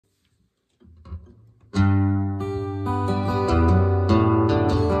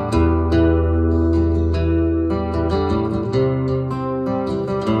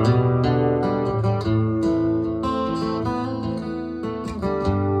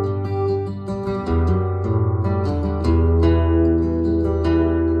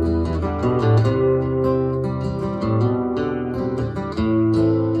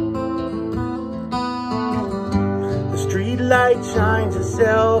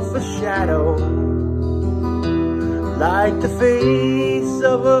itself a shadow, like the face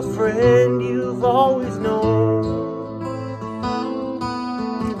of a friend you've always known.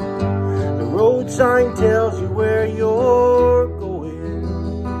 The road sign tells you where you're going,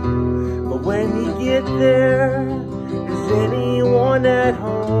 but when you get there, is anyone at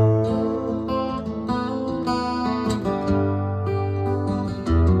home?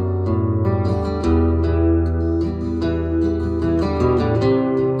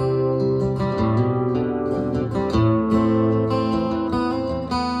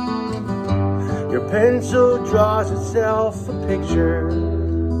 Your pencil draws itself a picture,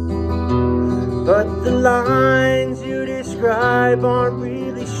 but the lines you describe aren't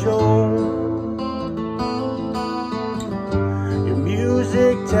really shown. Your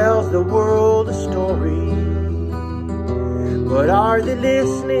music tells the world a story, but are they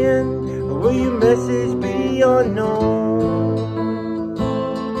listening, or will your message be unknown?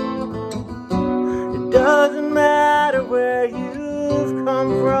 It doesn't matter where you've come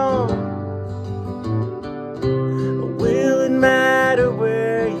from, will it matter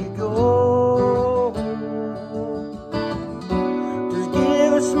where you go? Just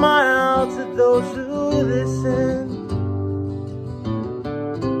give a smile to those who listen,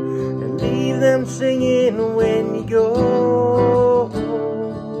 and leave them singing when you go.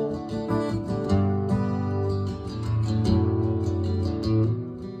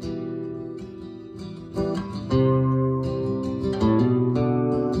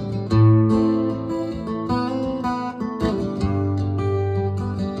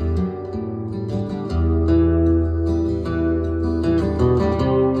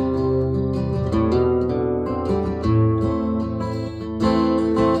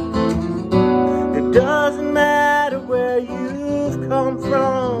 It doesn't matter where you've come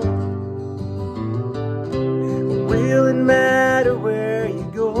from, will it matter where you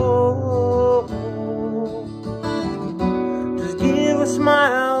go? Just give a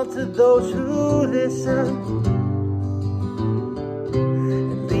smile to those who listen,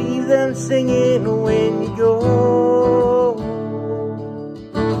 and leave them singing when you go.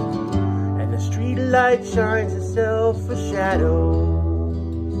 And the street light shines itself a shadow,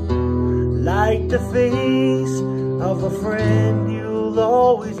 like the face of a friend you'll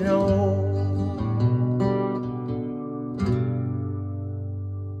always know.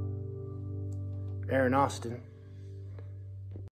 Aaron Austin.